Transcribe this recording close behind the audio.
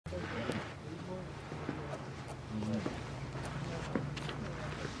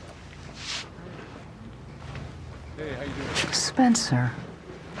Spencer,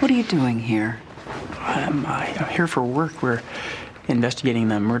 what are you doing here? I'm here for work. We're investigating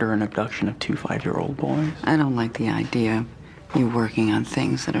the murder and abduction of two 5-year-old boys. I don't like the idea of you working on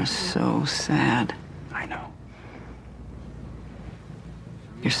things that are so sad. I know.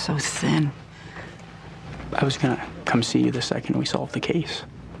 You're so thin. I was gonna come see you the second we solved the case.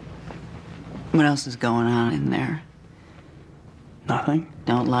 What else is going on in there? Nothing?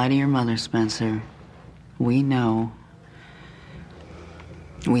 Don't lie to your mother, Spencer. We know.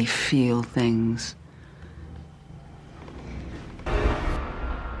 We feel things.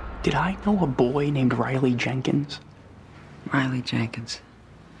 Did I know a boy named Riley Jenkins? Riley Jenkins.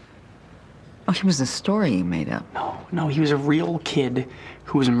 Oh, he was a story you made up. No, he was a real kid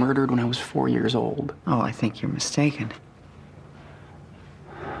who was murdered when I was 4 years old. Oh, I think you're mistaken.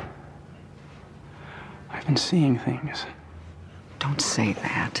 I've been seeing things. Don't say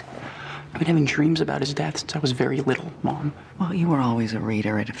that. I've been having dreams about his death since I was very little, Mom. Well, you were always a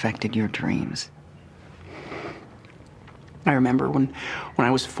reader. It affected your dreams. I remember when I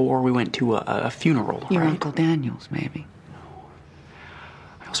was 4, we went to a funeral, Your right? Uncle Daniel's, maybe.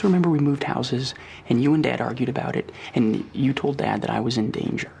 I also remember we moved houses, and you and Dad argued about it, and you told Dad that I was in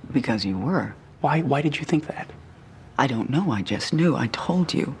danger. Because you were. Why did you think that? I don't know. I just knew. I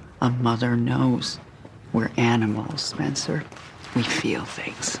told you. A mother knows. We're animals, Spencer. We feel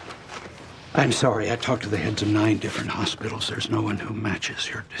things. I'm sorry. I talked to the heads of 9 different hospitals. There's no one who matches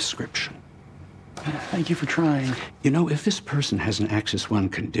your description. Thank you for trying. You know, if this person has an Axis 1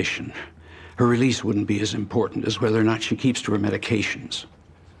 condition, her release wouldn't be as important as whether or not she keeps to her medications.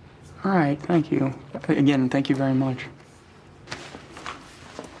 All right, thank you. Again, thank you very much.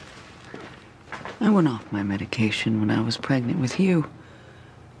 I went off my medication when I was pregnant with you.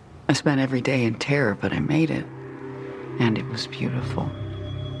 I spent every day in terror, but I made it. And it was beautiful.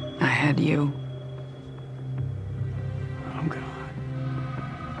 I had you. Oh, God.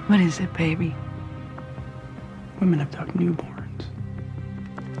 What is it, baby? Women abduct newborns.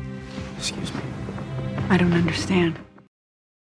 Excuse me. I don't understand.